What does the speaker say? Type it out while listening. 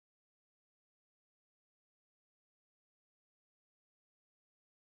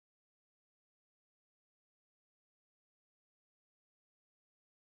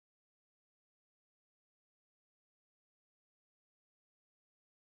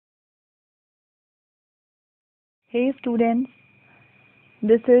Hey students,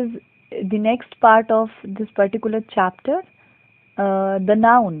 this is the next part of this particular chapter, the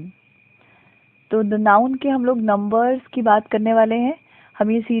noun. तो the noun के हम लोग numbers की बात करने वाले हैं.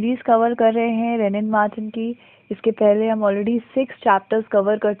 हम ये सीरीज कवर कर रहे हैं रेन एंड मार्टिन की. इसके पहले हम ऑलरेडी 6 चैप्टर्स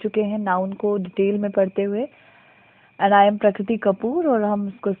कवर कर चुके हैं नाउन को डिटेल में पढ़ते हुए. एंड आई एम प्रकृति कपूर और हम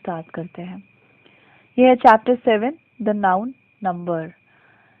इसको स्टार्ट करते हैं. ये है चैप्टर 7, द नाउन नंबर.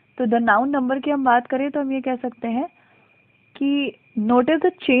 तो द नाउन नंबर की हम बात करें तो हम ये कह सकते हैं कि notice the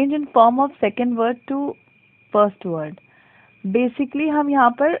change in form of second word to first word. Basically हम यहाँ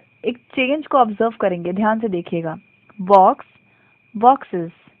पर एक चेंज को ऑब्जर्व करेंगे. ध्यान से देखिएगा. Box,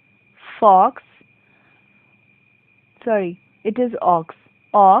 boxes. Fox, sorry it is aux.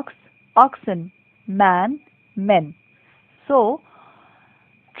 Aux, oxen. Man, main. So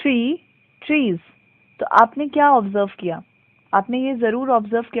tree, trees. तो आपने क्या ऑब्जर्व किया? आपने ये जरूर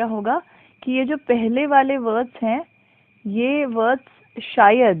ऑब्जर्व किया होगा कि ये जो पहले वाले वर्ड्स हैं, ये वर्ड्स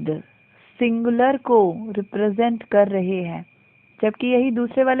शायद सिंगुलर को रिप्रेजेंट कर रहे हैं, जबकि यही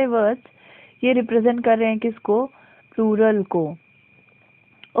दूसरे वाले वर्ड्स ये रिप्रेजेंट कर रहे हैं किसको? प्लूरल को.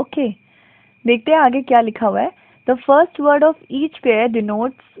 ओके, देखते हैं आगे क्या लिखा हुआ है. The first word of each pair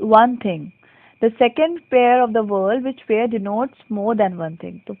denotes one thing. The second pair of the word which pair denotes more than one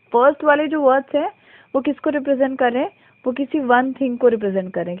thing. तो फर्स्ट वाले जो वर्ड्स हैं वो किसको रिप्रेजेंट कर रहे हैं? वो किसी वन थिंग को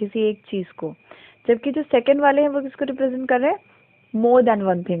रिप्रेजेंट कर रहे हैं, किसी एक चीज को. जबकि जो सेकेंड वाले हैं वो किसको रिप्रेजेंट कर रहे हैं? मोर देन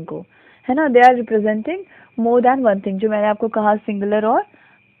वन थिंग को, है ना. They are representing more than one thing, जो मैंने आपको कहा सिंगुलर और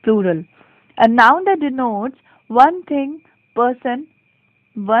plural. A noun that denotes one thing, person,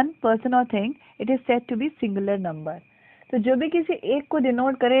 one person और thing, it is said to be singular number. तो जो भी किसी एक को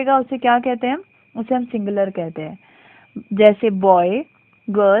डिनोट करेगा उसे क्या कहते हैं? उसे हम सिंगुलर कहते हैं. जैसे boy,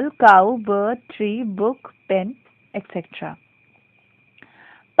 girl, cow, bird, tree, book, pen etcetera.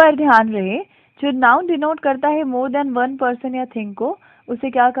 पर ध्यान रहे, जो नाउन डिनोट करता है मोर देन वन पर्सन या थिंग को, उसे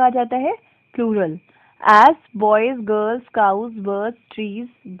क्या कहा जाता है? Plural. As boys, girls, cause, birds, trees,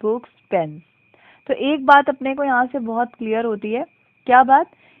 books, pens. तो एक बात अपने को यहाँ से बहुत क्लियर होती है. क्या बात?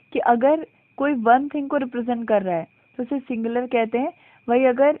 कि अगर कोई वन थिंग को रिप्रेजेंट कर रहा है तो उसे सिंगुलर कहते हैं. वही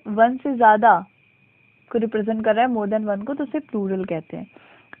अगर वन से ज्यादा को रिप्रेजेंट कर रहा है, मोर देन वन को, तो उसे प्लूरल कहते हैं.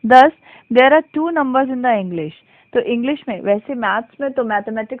 दस there are two numbers in the English. तो इंग्लिश में, वैसे मैथ्स में तो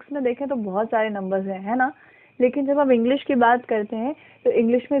मैथमेटिक्स में देखें तो बहुत सारे नंबर्स हैं, है ना. लेकिन जब हम इंग्लिश की बात करते हैं तो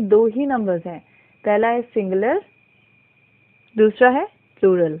इंग्लिश में 2 ही नंबर्स हैं. पहला है सिंगुलर, दूसरा है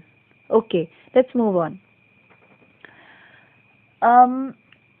plural. Okay, let's move on.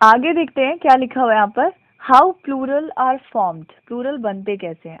 आगे देखते हैं क्या लिखा हुआ है यहाँ पर. How plural are formed. Plural बनते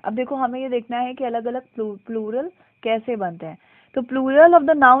कैसे हैं? अब देखो, हमें ये देखना है कि अलग अलग प्लूरल कैसे बनते हैं. तो plural of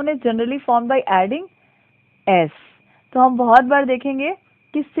the noun is generally formed by adding S. तो हम बहुत बार देखेंगे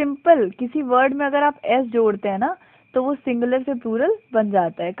कि सिंपल किसी वर्ड में अगर आप एस जोड़ते हैं ना, तो वो सिंगुलर से प्लूरल बन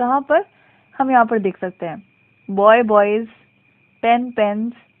जाता है. कहाँ पर? हम यहाँ पर देख सकते हैं. Boy, boys, pen,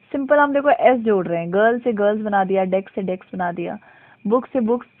 pens. Simple हम देखो एस जोड़ रहे हैं. गर्ल से गर्ल्स बना दिया, डेस्क से डेस्क बना दिया, बुक से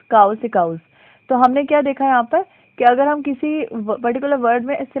बुक्स, काउ से काउस. तो हमने क्या देखा यहाँ पर कि अगर हम किसी पर्टिकुलर वर्ड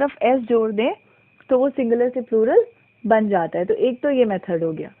में सिर्फ एस जोड़ दें तो वो सिंगुलर से प्लूरल बन जाता है. तो एक तो ये मेथड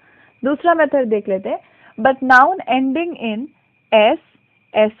हो गया. दूसरा मेथड देख लेते हैं. But noun ending in S,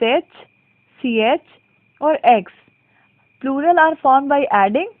 S H, C H और x, plural are form by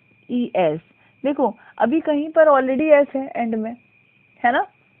adding E S. देखो, अभी कहीं पर ऑलरेडी एस है एंड में, है ना,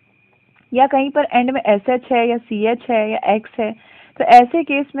 या कहीं पर एंड में एस एच है या सी एच है या एक्स है. तो ऐसे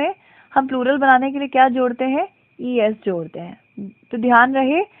केस में हम प्लूरल बनाने के लिए क्या जोड़ते हैं? ई एस जोड़ते हैं. तो ध्यान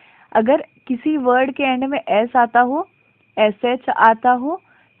रहे, अगर किसी वर्ड के एंड में एस आता हो, एस एच आता हो,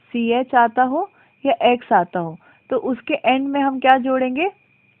 सी एच आता हो या एक्स आता हो, तो उसके एंड में हम क्या जोड़ेंगे?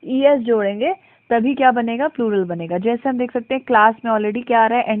 ई एस जोड़ेंगे. तभी क्या बनेगा? प्लूरल बनेगा. जैसे हम देख सकते हैं क्लास में ऑलरेडी क्या आ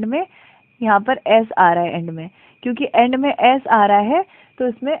रहा है एंड में? यहाँ पर एस आ रहा है एंड में. क्योंकि एंड में एस आ रहा है तो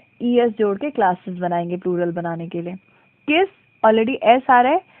इसमें ई एस जोड़ के क्लासेस बनाएंगे प्लूरल बनाने के लिए. किस, ऑलरेडी एस आ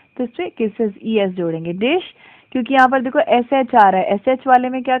रहा है तो इससे किसेस ई एस जोड़ेंगे. डिश, क्योंकि यहाँ पर देखो एस एच आ रहा है, एस एच वाले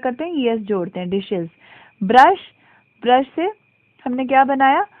में क्या करते हैं? ई एस जोड़ते हैं, डिशेस. ब्रश, ब्रश से हमने क्या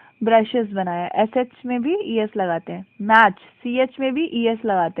बनाया? ब्रशेस बनाया. एस एच में भी ई एस लगाते हैं. मैच, सी एच में भी ई एस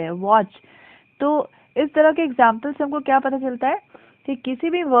लगाते हैं. वॉच. तो इस तरह के एग्जाम्पल से हमको क्या पता चलता है कि किसी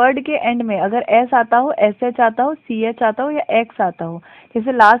भी वर्ड के एंड में अगर एस आता हो, एस एच आता हो, सी एच आता हो या एक्स आता हो,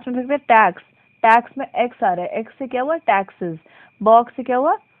 जैसे लास्ट में देखते हैं टैक्स. टैक्स में एक्स आ रहा है, एक्स से क्या हुआ? टैक्सेस. बॉक्स से क्या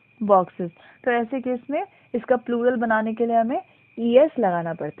हुआ? बॉक्सेस. तो ऐसे केस में इसका प्लूरल बनाने के लिए हमें ई एस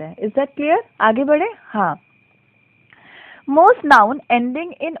लगाना पड़ता है. Is that clear? आगे बढ़े. हाँ. Most noun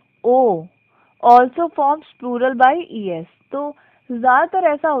ending in O also forms plural bye E S. तो ज्यादातर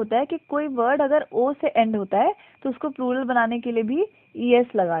ऐसा होता है कि कोई वर्ड अगर ओ से एंड होता है तो उसको प्लूरल बनाने के लिए भी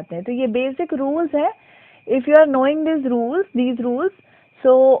ईएस लगाते हैं। तो ये बेसिक रूल्स है। If you are knowing these rules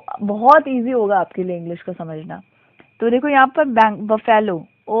so बहुत इजी होगा आपके लिए इंग्लिश को समझना। तो देखो यहाँ पर बफेलो,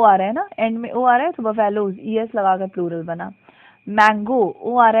 ओ आ रहा है ना, एंड में ओ आ रहा है, तो बफेलोज ईएस लगाकर प्लूरल बना। मैंगो,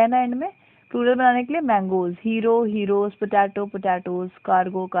 ओ आ रहा है ना एंड में, प्लूरल बनाने के लिए mangoes. Hero heroes, potato potatoes,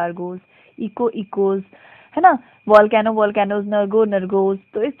 cargo cargoes, eco echoes, है ना, वॉल्केनो वॉल्केनोज, नर्गो नर्गोज।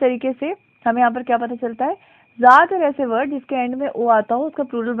 तो इस तरीके से हमें यहाँ पर क्या पता चलता है, ज्यादातर ऐसे वर्ड जिसके एंड में ओ आता हो उसका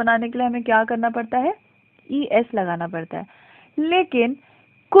प्लूरल बनाने के लिए हमें क्या करना पड़ता है, ई एस लगाना पड़ता है। लेकिन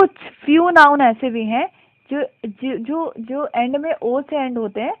कुछ फ्यू नाउन ऐसे भी हैं जो जो जो जो एंड में ओ से एंड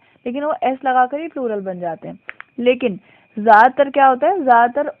होते हैं लेकिन वो एस लगाकर ही प्लूरल बन जाते हैं। लेकिन ज्यादातर क्या होता है,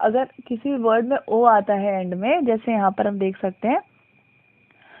 ज्यादातर अगर किसी वर्ड में ओ आता है एंड में, जैसे यहाँ पर हम देख सकते हैं,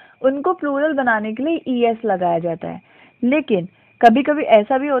 उनको प्लूरल बनाने के लिए ई एस लगाया जाता है। लेकिन कभी कभी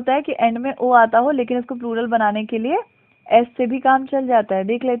ऐसा भी होता है कि एंड में ओ आता हो लेकिन उसको प्लूरल बनाने के लिए एस से भी काम चल जाता है।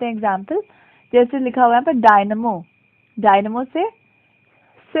 देख लेते हैं एग्जाम्पल। जैसे लिखा हुआ है यहाँ पर डायनमो, डायनमो से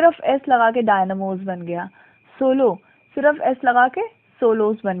सिर्फ एस लगा के डायनमोज बन गया। सोलो, सिर्फ एस लगा के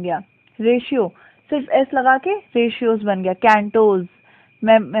सोलोज बन गया। रेशियो, सिर्फ एस लगा के रेशियोज बन गया। Cantos,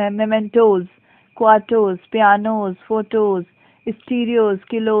 मेमेंटोज, क्वार्टोज, pianos, photos, stereos,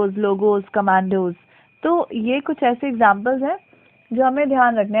 kilos, logos, commandos. तो ये कुछ ऐसे एग्जाम्पल्स हैं जो हमें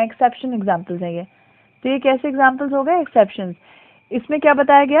ध्यान रखना है, एक्सेप्शन एग्जाम्पल्स हैं ये। तो ये कैसे एग्जाम्पल्स हो गए, एक्सेप्शंस। इसमें क्या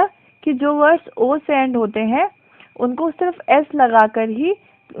बताया गया कि जो वर्ड्स ओ से एंड होते हैं उनको सिर्फ एस लगाकर ही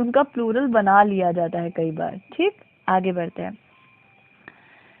उनका प्लूरल बना लिया जाता है कई बार। ठीक, आगे बढ़ते हैं।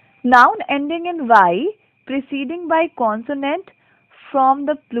 Noun ending in y preceding by consonant from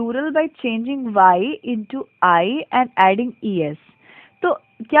the plural by changing y into I and adding es। तो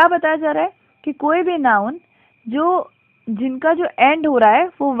क्या बताया जा रहा है कि कोई भी नाउन जो जिनका जो एंड हो रहा है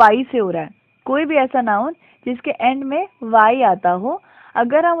वो y से हो रहा है, कोई भी ऐसा नाउन जिसके एंड में y आता हो,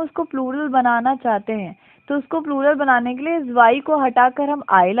 अगर हम उसको प्लूरल बनाना चाहते हैं तो उसको प्लूरल बनाने के लिए इस y को हटाकर हम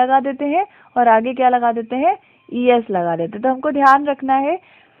I लगा देते हैं और आगे क्या लगा देते हैं, es लगा देते हैं। तो हमको ध्यान रखना है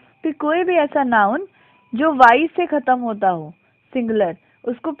कि कोई भी ऐसा नाउन जो y से खत्म होता हो, सिंगुलर,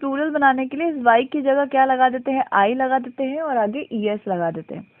 उसको प्लूरल बनाने के लिए इस y की जगह क्या लगा देते हैं, I लगा देते हैं और आगे es लगा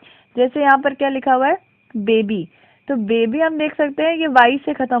देते हैं। जैसे यहाँ पर क्या लिखा हुआ है, बेबी, तो बेबी हम देख सकते हैं ये y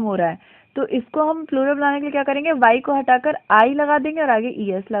से खत्म हो रहा है, तो इसको हम प्लूरल बनाने के लिए क्या करेंगे, y को हटाकर I लगा देंगे और आगे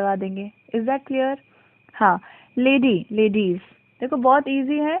es लगा देंगे। Is that clear? हाँ, लेडी, लेडीज, देखो बहुत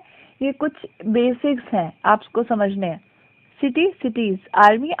इजी है, ये कुछ बेसिक्स हैं आपको समझने हैं। City, cities,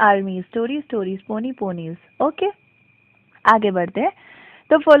 army, army, story, stories, pony, ponies. Okay, आगे बढ़ते हैं।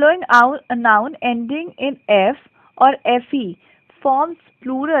 तो following noun ending in F और F E forms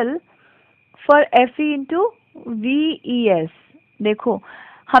plural for F E into V E S. देखो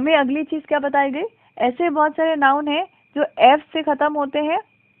हमें अगली चीज क्या बताई गई, ऐसे बहुत सारे नाउन हैं जो एफ से खत्म होते हैं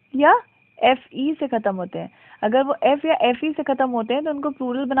या एफ ई से खत्म होते हैं। अगर वो एफ या एफ ई से खत्म होते हैं तो उनको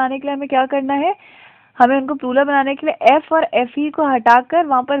प्लूरल बनाने के लिए हमें क्या करना है, हमें उनको प्लूरल बनाने के लिए एफ और एफ ई को हटाकर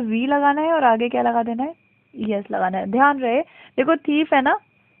वहां पर वी लगाना है और आगे क्या लगा देना है, यस लगाना है। ध्यान रहे, देखो थीफ है ना,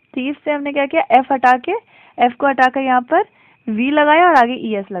 थीफ से हमने क्या किया, एफ हटा के, एफ को हटाकर यहाँ पर वी लगाया और आगे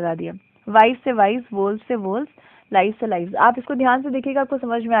ई एस लगा दिया। वाइफ से वाइफ, वोल्स से वोल्स, लाइफ से लाइफ। आप इसको ध्यान से देखिएगा, आपको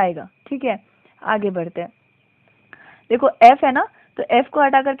समझ में आएगा। ठीक है, आगे बढ़ते हैं। देखो एफ है ना, तो एफ को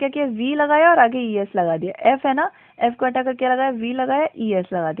हटाकर क्या किया, वी लगाया और आगे ई एस लगा दिया। एफ है ना, एफ को हटाकर क्या लगाया, वी लगाया, ई एस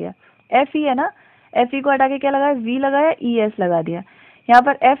लगा दिया। एफ ई है ना, एफ ई को हटा के क्या लगाया, वी लगाया, ई एस लगा दिया। यहाँ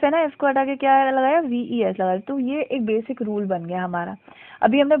पर एफ है ना, एफ को हटा के क्या लगाया, वी ई एस लगा दिया। तो ये एक बेसिक रूल बन गया हमारा।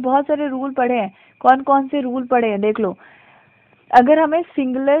 अभी हमने बहुत सारे रूल पढ़े हैं, कौन कौन से रूल पढ़े हैं देख लो। अगर हमें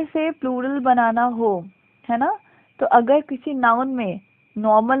सिंगुलर से प्लूरल बनाना हो, है ना, तो अगर किसी नाउन में,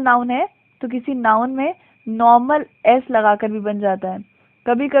 नॉर्मल नाउन है तो किसी नाउन में नॉर्मल एस लगाकर भी बन जाता है,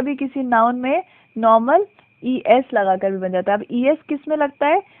 कभी कभी किसी नाउन में नॉर्मल ई एस लगाकर भी बन जाता है। अब ई एस किस में लगता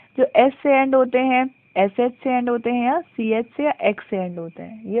है, जो एस से एंड होते हैं, एस एच से एंड होते हैं, या सी एच से या एक्स से एंड होते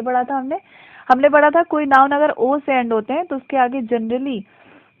हैं। ये पढ़ा था हमने पढ़ा था कोई नाउन अगर ओ से एंड होते हैं तो उसके आगे जनरली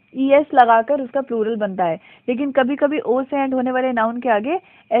ई एस लगाकर उसका प्लूरल बनता है, लेकिन कभी कभी ओ से एंड होने वाले नाउन के आगे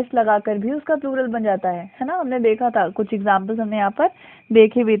एस लगाकर भी उसका प्लूरल बन जाता है ना। हमने देखा था, कुछ एग्जाम्पल्स हमने यहाँ पर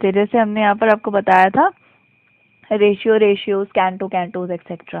देखे भी थे, जैसे हमने यहाँ पर आपको बताया था ratio, ratios, canto, cantos,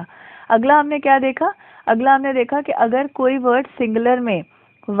 etcetera. अगला हमने क्या देखा, अगला हमने देखा कि अगर कोई वर्ड सिंगुलर में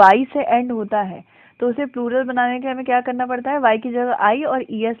वाई से एंड होता है तो उसे प्लूरल बनाने के लिए हमें क्या करना पड़ता है, वाई की जगह आई और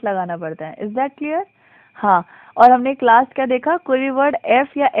ई एस लगाना पड़ता है। Is that clear? हाँ, और हमने क्लास क्या देखा, कोई भी वर्ड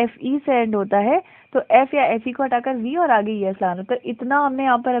एफ या एफ ई से एंड होता है तो एफ या एफ ई को हटाकर वी और आगे ई एस लगाना। तो इतना हमने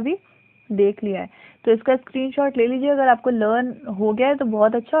यहाँ पर अभी देख लिया है तो इसका स्क्रीनशॉट ले लीजिए। अगर आपको लर्न हो गया है तो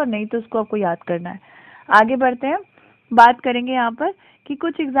बहुत अच्छा, और नहीं तो उसको आपको याद करना है। आगे बढ़ते हैं, बात करेंगे यहाँ पर कि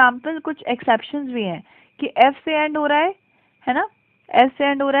कुछ एग्जाम्पल, कुछ एक्सेप्शंस भी हैं कि एफ से एंड हो रहा है ना, एफ से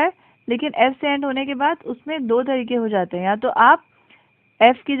एंड हो रहा है, लेकिन एफ से एंड होने के बाद उसमें दो तरीके हो जाते हैं, या तो आप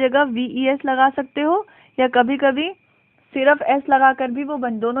एफ की जगह VES लगा सकते हो, या कभी कभी सिर्फ एस लगाकर भी वो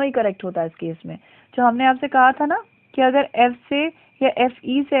दोनों ही करेक्ट होता है इस केस में। जो हमने आपसे कहा था ना कि अगर एफ से या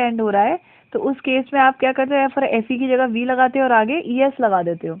FE से एंड हो रहा है तो उस केस में आप क्या करते हो, एफ और FE की जगह V लगाते हो और आगे ES लगा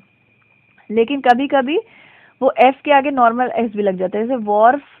देते हो। लेकिन कभी कभी वो एफ के आगे नॉर्मल एस भी लग जाता है, जैसे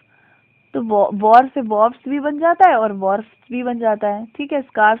वॉर्फ, तो वॉर से वॉर्फ्स भी बन जाता है और वॉर्फ्स भी बन जाता है, ठीक है।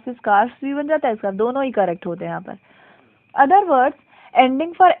 स्कार्फ से स्कार्फ्स भी बन जाता है, स्कार्फ, दोनों ही करेक्ट होते हैं यहाँ पर। Other words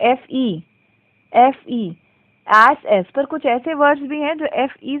ending for FE S S, पर कुछ ऐसे वर्ड्स भी हैं जो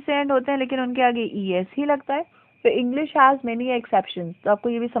FE से एंड होते हैं लेकिन उनके आगे ES ही लगता है। तो इंग्लिश हैज मेनी एक्सेप्शंस, तो आपको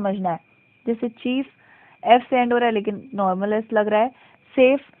ये भी समझना है। जैसे चीफ F से एंड हो रहा है लेकिन नॉर्मल एस लग रहा है,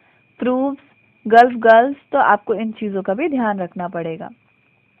 सेफ, प्रूव्स, गल्फ, गर्ल्स, तो आपको इन चीज़ों का भी ध्यान रखना पड़ेगा।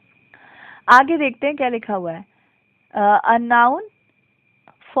 आगे देखते हैं क्या लिखा हुआ है। A noun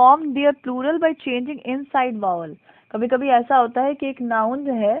form there plural by changing inside vowel. कभी कभी ऐसा होता है कि एक नाउन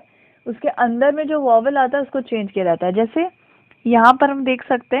जो है उसके अंदर में जो वावल आता है उसको चेंज किया जाता है। जैसे यहाँ पर हम देख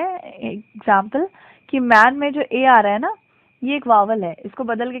सकते हैं एग्जाम्पल कि मैन में जो ए आ रहा है ना, ये एक वावल है, इसको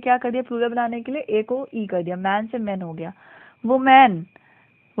बदल के क्या कर दिया, प्लूरल बनाने के लिए ए को ई कर दिया, मैन से मैन हो गया, वुमेन,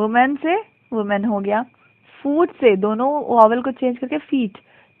 वुमेन से वुमेन हो गया, फूड से दोनों वावल को चेंज करके फीट,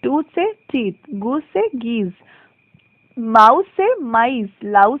 टूथ से टीथ, गूस से गीज, माउस से माइस,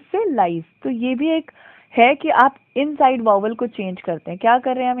 लाउस से लाइस। तो ये भी एक है कि आप इनसाइड वावल को चेंज करते हैं। क्या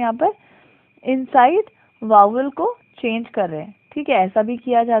कर रहे हैं हम यहाँ पर, इनसाइड वावल को चेंज कर रहे हैं, ठीक है, ऐसा भी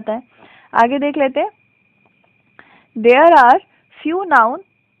किया जाता है। आगे देख लेते हैं, there are few noun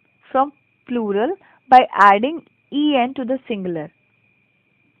from plural by adding en to the singular.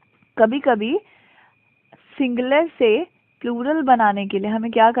 कभी कभी सिंगुलर से प्लूरल बनाने के लिए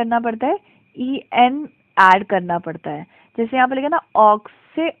हमें क्या करना पड़ता है, en ऐड करना पड़ता है। जैसे यहाँ पे लिखा ना, ऑक्स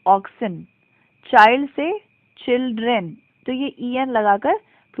से ऑक्सन, चाइल्ड से चिल्ड्रेन, तो ये en लगाकर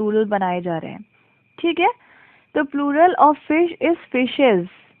प्लूरल बनाए जा रहे हैं, ठीक है। तो plural of fish is fishes,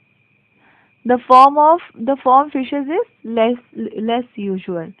 the form fishes is less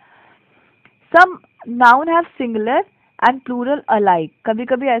usual. Some noun have singular and plural alike. कभी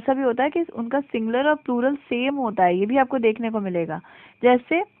कभी ऐसा भी होता है कि उनका सिंगुलर और प्लूरल सेम होता है, ये भी आपको देखने को मिलेगा।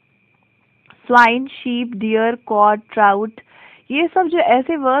 जैसे swine, sheep, dear, code, trout, ये सब जो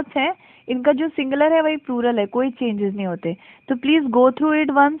ऐसे वर्ड्स हैं इनका जो सिंगुलर है वही प्लूरल है, कोई चेंजेस नहीं होते। तो please go through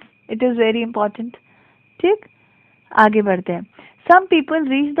it once, it is very important, ठीक। आगे बढ़ते हैं। Some people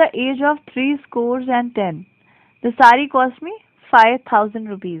reach the age of 3 scores and 10, the sari cost me 5000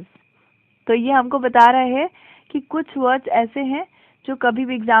 rupees. तो ये हमको बता रहे हैं कि कुछ वर्ड्स ऐसे हैं जो कभी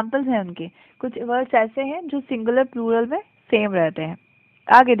भी एग्जाम्पल्स हैं उनके, कुछ वर्ड्स ऐसे हैं जो सिंगुलर प्लूरल में सेम रहते हैं।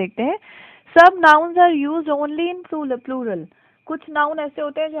 आगे देखते हैं, सब nouns are used only in plural. कुछ नाउन ऐसे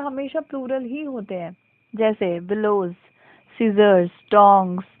होते हैं जो हमेशा प्लूरल ही होते हैं, जैसे बिलोज, सीजर्स,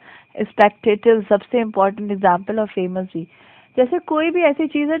 टोंग्स, स्पेक्टेटिव, सबसे इम्पोर्टेंट एग्जाम्पल और फेमस भी। जैसे कोई भी ऐसी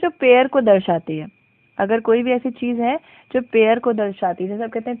चीज़ है जो पेयर को दर्शाती है, अगर कोई भी ऐसी चीज़ है जो पेयर को दर्शाती है, जैसे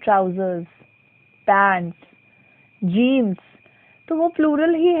आप कहते हैं ट्राउजर्स, पैंट्स, जीन्स, तो वो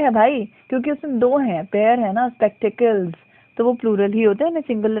प्लूरल ही है भाई, क्योंकि उसमें दो हैं, पेयर है ना। स्पेक्टिकल्स, तो वो प्लूरल ही होते हैं, ना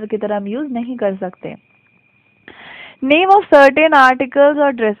सिंगुलर की तरह हम यूज नहीं कर सकते। नेम ऑफ सर्टेन आर्टिकल्स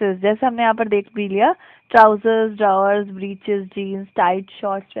और ड्रेसेस, जैसे हमने यहाँ पर देख भी लिया, trousers, drawers, breaches, jeans, tight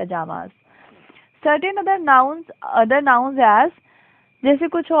shorts, पैजामास। Certain other nouns as, जैसे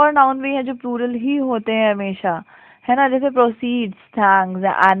कुछ और नाउन भी हैं जो प्लूरल ही होते हैं हमेशा, है ना, जैसे प्रोसीड्स, थैंक्स,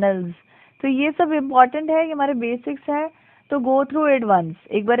 एनल्स। तो ये सब इम्पोर्टेंट है, ये हमारे बेसिक्स हैं, तो गो थ्रू इट वंस,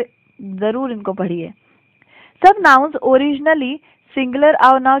 एक बार जरूर इनको पढ़िए। सब nouns originally singular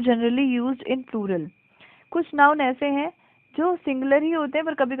are now generally used in plural. कुछ नाउन ऐसे हैं जो सिंगुलर ही होते हैं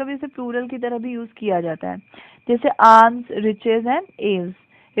पर कभी कभी इसे प्लूरल की तरह भी यूज किया जाता है, जैसे arms, riches and Aves.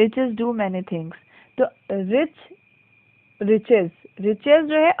 Riches do many things, तो रिचेज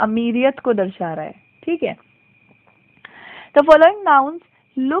जो है अमीरियत को दर्शा रहा है, ठीक है। The following nouns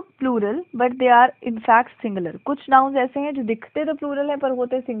look plural but they are in fact singular. कुछ नाउन्स ऐसे हैं जो दिखते तो प्लूरल है पर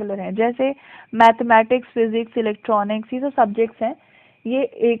होते सिंगुलर हैं, जैसे मैथमेटिक्स, फिजिक्स, इलेक्ट्रॉनिक्स, ये सब सब्जेक्ट्स हैं, ये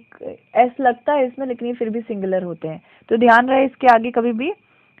एक एस लगता है इसमें लेकिन ये फिर भी सिंगुलर होते हैं। तो ध्यान रहे इसके आगे कभी भी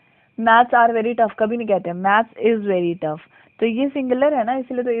मैथ्स आर वेरी टफ कभी नहीं कहते, मैथ्स इज वेरी टफ, तो ये सिंगुलर है ना,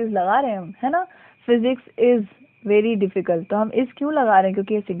 इसलिए तो इज लगा रहे हैं हम, है ना। फिजिक्स इज वेरी डिफिकल्ट, तो हम इस क्यों लगा रहे हैं,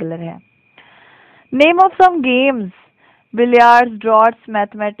 क्योंकि ये सिंगुलर है। Name of some games billiards, droughts,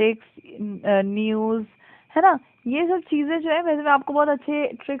 mathematics, news, है ना। ये सब चीज़ें जो है वैसे मैं आपको बहुत अच्छे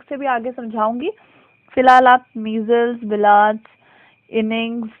ट्रिक से भी आगे समझाऊंगी। फिलहाल आप मीजल्स, बिलार्ड्स,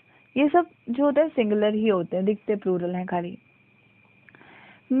 इनिंग्स, ये सब जो होते हैं सिंगुलर ही होते हैं, दिखते प्लूरल हैं खाली।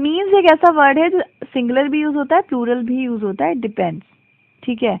 मीन्स एक ऐसा वर्ड है जो सिंगुलर भी यूज होता है, प्लूरल भी यूज होता है, डिपेंड्स।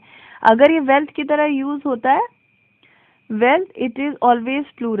 ठीक है, अगर ये वेल्थ की तरह यूज होता है, wealth, it is always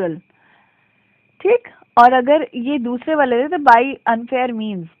plural. ठीक, और अगर ये दूसरे वाले थे तो बाई अनफेयर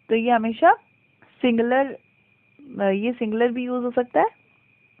मीन्स, तो ये हमेशा सिंगुलर, ये सिंगुलर भी यूज हो सकता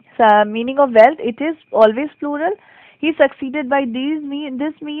है। Meaning of wealth, it is always plural. He succeeded by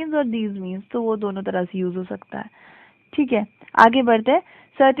this means और दीज मीन्स, तो वो दोनों तरह से यूज हो सकता है। ठीक है, आगे बढ़ते हैं।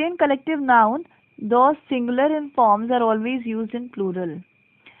 सर्टेन कलेक्टिव नाउन दो singular in forms are always used in plural.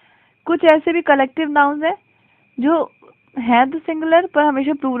 कुछ ऐसे भी कलेक्टिव नाउन्स हैं जो हैं तो सिंगुलर पर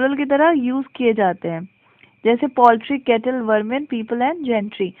हमेशा प्लूरल की तरह यूज किए जाते हैं, जैसे poultry, kettle, vermin, people and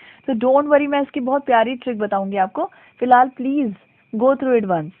gentry. तो डोंट वरी, मैं इसकी बहुत प्यारी ट्रिक बताऊंगी आपको। फिलहाल please go through it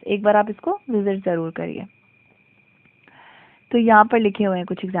once, एक बार आप इसको विजिट जरूर करिए। तो यहाँ पर लिखे हुए हैं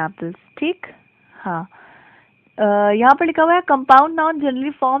कुछ एग्जाम्पल्स। ठीक, हाँ, यहाँ पर लिखा हुआ है compound noun generally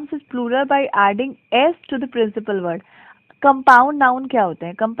forms is plural by adding S to the principal word. Compound noun क्या होते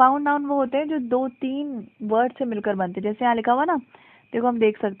हैं? कंपाउंड नाउन वो होते हैं जो दो तीन वर्ड से मिलकर बनते हैं। जैसे यहाँ लिखा हुआ ना, देखो हम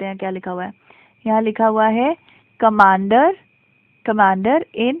देख सकते हैं क्या लिखा हुआ है। यहाँ लिखा हुआ है कमांडर, कमांडर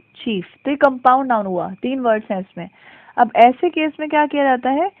इन चीफ, तो ये कंपाउंड नाउन हुआ, तीन वर्ड्स हैं इसमें। अब ऐसे केस में क्या किया जाता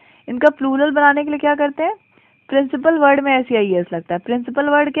है, इनका प्लूरल बनाने के लिए क्या करते हैं, प्रिंसिपल वर्ड में एस या ईएस लगता है। प्रिंसिपल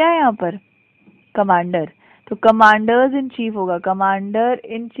वर्ड क्या है यहाँ पर? कमांडर। तो कमांडर्स इन चीफ होगा, कमांडर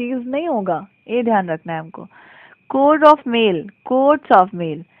इन चीफ नहीं होगा, ये ध्यान रखना है हमको। Code of male, codes of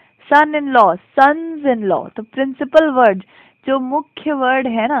male. Sun in law, sons in law. तो प्रिंसिपल वर्ड जो मुख्य वर्ड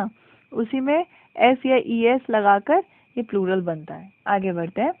है ना, उसी में एस या ईएस लगाकर ये प्लूरल बनता है। आगे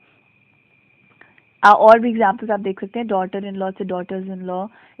बढ़ते हैं, और भी एग्जाम्पल्स आप देख सकते हैं। डॉटर इन लॉ से डॉटर्स इन लॉ,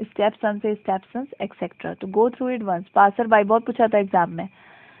 स्टेप सन से स्टेप सन्स, एक्सेट्रा। तो go through it once. Passer by बहुत पूछा था एग्जाम में।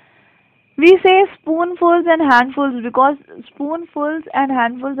 We say spoonfuls and handfuls because spoonfuls and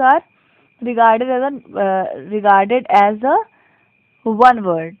handfuls are regarded as a one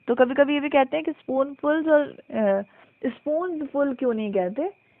word. तो कभी कभी ये भी कहते हैं कि spoonfuls और spoonful क्यों नहीं कहते,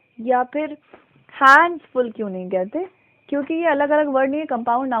 या फिर handsful क्यों नहीं कहते, क्योंकि ये अलग अलग वर्ड नहीं है,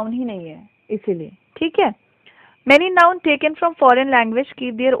 कंपाउंड नाउन ही नहीं है, इसीलिए। ठीक है, many noun taken from foreign language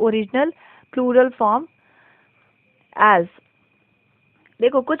keep their original plural form as।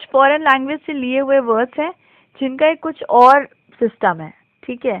 देखो, कुछ फॉरेन लैंग्वेज से लिए हुए वर्ड्स हैं जिनका एक कुछ और सिस्टम है।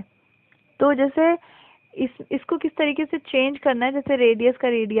 ठीक है, तो जैसे इसको किस तरीके से चेंज करना है, जैसे रेडियस का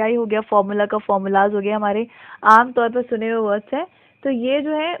रेडियाई हो गया, फॉर्मूला का फॉर्मूलाज हो गया, हमारे आम तौर पर सुने हुए वर्ड्स हैं। तो ये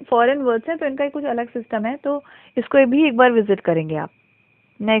जो है फॉरेन वर्ड्स हैं, तो इनका एक कुछ अलग सिस्टम है, तो इसको भी एक बार विजिट करेंगे आप।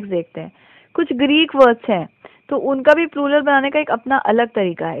 नेक्स्ट देखते हैं, कुछ ग्रीक वर्ड्स हैं, तो उनका भी प्लूरल बनाने का एक अपना अलग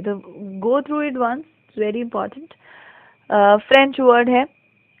तरीका है। तो go through it once, very important. French word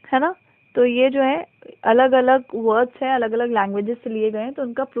है ना, तो ये जो है अलग अलग वर्ड्स हैं, अलग अलग लैंग्वेजेस से लिए गए हैं, तो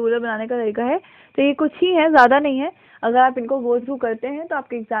उनका प्लूरल बनाने का तरीका है। तो ये कुछ ही है, ज़्यादा नहीं है। अगर आप इनको गो थ्रू करते हैं तो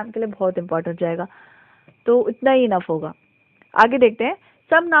आपके एग्जाम के लिए बहुत इंपॉर्टेंट जाएगा, तो इतना ही इनफ होगा। आगे देखते हैं,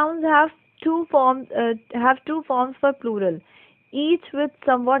 some nouns have two forms for plural each with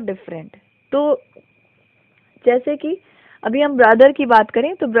somewhat different. तो जैसे कि अभी हम ब्रदर की बात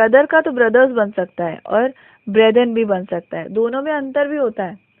करें, तो ब्रदर का तो ब्रदर्स बन सकता है और ब्रेदन भी बन सकता है, दोनों में अंतर भी होता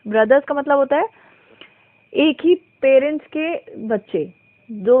है। ब्रदर्स का मतलब होता है एक ही पेरेंट्स के बच्चे,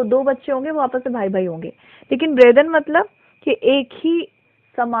 दो बच्चे होंगे, वो आपस में भाई भाई होंगे। लेकिन ब्रेदन मतलब कि एक ही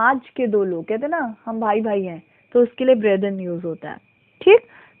समाज के दो लोग, कहते हैं ना हम भाई भाई हैं, तो उसके लिए ब्रेदन यूज होता है। ठीक,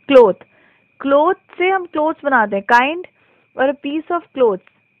 क्लोथ, क्लोथ से हम क्लोथ्स बनाते हैं, काइंड और पीस ऑफ क्लोथ,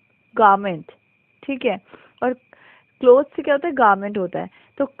 गारमेंट। ठीक है, और क्लोथ से क्या होता है, गारमेंट होता है।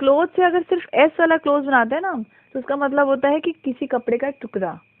 तो क्लोथ से अगर सिर्फ एस वाला क्लोथ बनाते हैं ना, तो उसका मतलब होता है कि किसी कपड़े का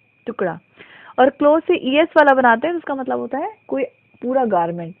टुकड़ा। और क्लोथ से ईएस वाला बनाते हैं, तो उसका मतलब होता है कोई पूरा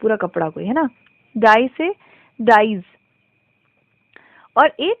गारमेंट, पूरा कपड़ा कोई, है ना। डाई से डाइज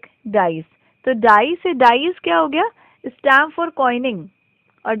और एक डाइज, तो डाई से डाइज क्या हो गया, स्टैम्प फॉर कॉइनिंग,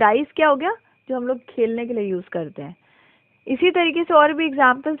 और डाइज क्या हो गया, जो हम लोग खेलने के लिए यूज करते हैं। इसी तरीके से और भी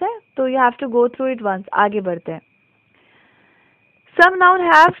एग्जाम्पल्स हैं, तो you have to go through it once. आगे बढ़ते हैं। Some noun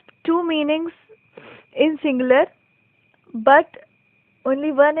have two meanings in singular but only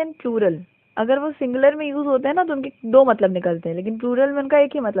one in plural. अगर वो सिंगुलर में यूज होते हैं ना, तो उनके दो मतलब निकलते हैं, लेकिन प्लूरल में उनका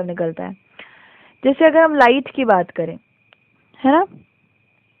एक ही मतलब निकलता है। जैसे अगर हम लाइट की बात करें, है ना,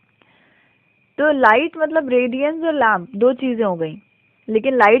 तो लाइट मतलब रेडियंस और लैम्प, दो चीजें हो गई,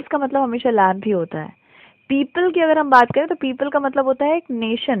 लेकिन लाइट्स का मतलब हमेशा लैम्प ही होता है। पीपल की अगर हम बात करें तो पीपल का मतलब होता है एक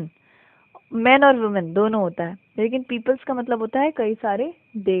नेशन, मैन और वुमेन दोनों होता है, लेकिन पीपल्स का मतलब होता है कई सारे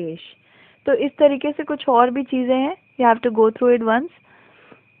देश। तो इस तरीके से कुछ और भी चीजें हैं, you have to go through it once.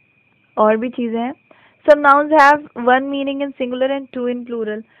 और भी चीजें हैं, some nouns have one meaning in singular and to in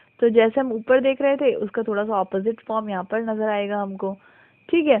plural. तो जैसे हम ऊपर देख रहे थे उसका थोड़ा सा ऑपोजिट फॉर्म यहाँ पर नजर आएगा हमको।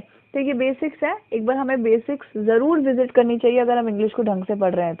 ठीक है, तो ये बेसिक्स है, एक बार हमें बेसिक्स जरूर विजिट करनी चाहिए अगर हम इंग्लिश को ढंग से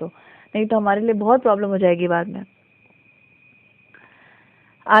पढ़ रहे हैं तो, नहीं तो हमारे लिए बहुत प्रॉब्लम हो जाएगी बाद में।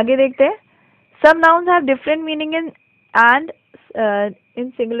 आगे देखते हैं, some nouns have different meaning in and in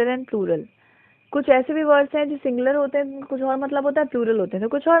singular and plural. कुछ ऐसे भी वर्ड्स हैं जो सिंगुलर होते हैं कुछ और मतलब होता है, प्लूरल होते हैं तो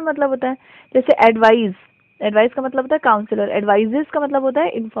कुछ और मतलब होता है। जैसे एडवाइस, एडवाइस का मतलब होता है काउंसलर, एडवाइजेस का मतलब होता है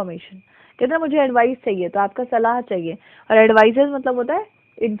इन्फॉर्मेशन। कहते हैं मुझे एडवाइस चाहिए तो आपका सलाह चाहिए, और एडवाइजेस मतलब होता है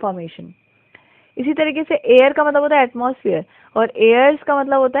इन्फॉर्मेशन। इसी तरीके से एयर का मतलब होता है एटमॉस्फेयर, और एयर्स का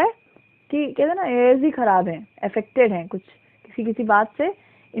मतलब होता है कि कहते हैं ना एयर्स ही खराब हैं, अफेक्टेड हैं, कुछ किसी किसी बात से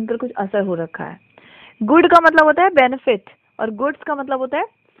इन पर कुछ असर हो रखा है। गुड का मतलब होता है बेनिफिट, और गुड्स का मतलब होता है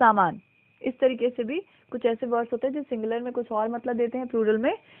सामान। इस तरीके से भी कुछ ऐसे वर्ड्स होते हैं जो सिंगुलर में कुछ और मतलब देते हैं, प्लूरल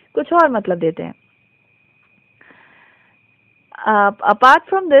में कुछ और मतलब देते हैं। Apart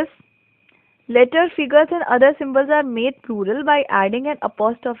from this, letter, figures and other symbols are made plural by adding N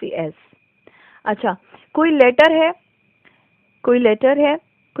apostrophe S. अच्छा, कोई लेटर है, कोई लेटर है,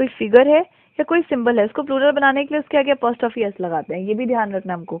 कोई फिगर है या कोई सिंबल है, उसको प्लूरल बनाने के लिए उसके आगे अपॉस्ट्रोफी एस लगाते हैं। ये भी ध्यान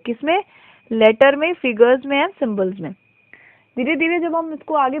रखना हमको, किसमें, लेटर में, फिगर्स में एंड सिंबल्स में। धीरे धीरे जब हम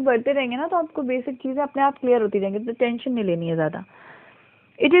इसको आगे बढ़ते रहेंगे ना तो आपको बेसिक चीजें अपने आप क्लियर होती जाएंगी, तो टेंशन नहीं लेनी है ज्यादा।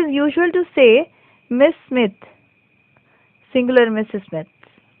 इट इज यूजुअल टू से miss Smith, singular miss Smith,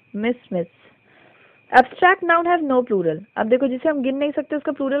 miss Smith. Abstract noun have no plural. अब देखो, जिसे हम गिन नहीं सकते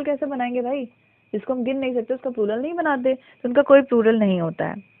उसका प्लूरल कैसे बनाएंगे भाई, जिसको हम गिन नहीं सकते उसका प्लूरल नहीं बनाते, तो उनका कोई प्लूरल नहीं होता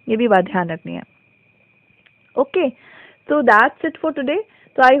है, ये भी बात ध्यान रखनी है। ओके, तो दैट्स इट फॉर टुडे।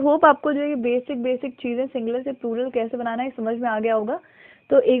 तो आई होप आपको जो ये बेसिक बेसिक चीजें सिंगुलर से प्लूरल कैसे बनाना है समझ में आ गया होगा।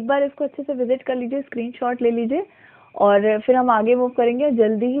 तो एक बार इसको अच्छे से विजिट कर लीजिए, स्क्रीनशॉट ले लीजिए, और फिर हम आगे मूव करेंगे।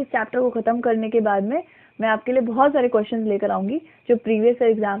 जल्दी ही इस चैप्टर को खत्म करने के बाद में मैं आपके लिए बहुत सारे क्वेश्चंस लेकर आऊंगी जो प्रीवियस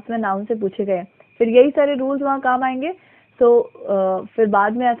एग्जाम्स में नाउन से पूछे गए, फिर यही सारे रूल्स वहाँ काम आएंगे। तो फिर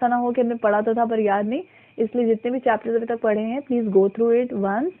बाद में ऐसा ना हो कि हमने पढ़ा तो था पर याद नहीं, इसलिए जितने भी चैप्टर्स अभी तक पढ़े हैं please go through it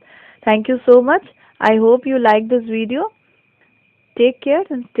once. Thank you so much, I hope you like this video. Take care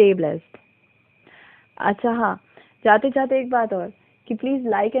and stay blessed. अच्छा हाँ, जाते जाते एक बात और कि please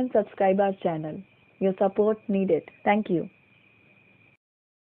like and subscribe our channel, your support needed. Thank you.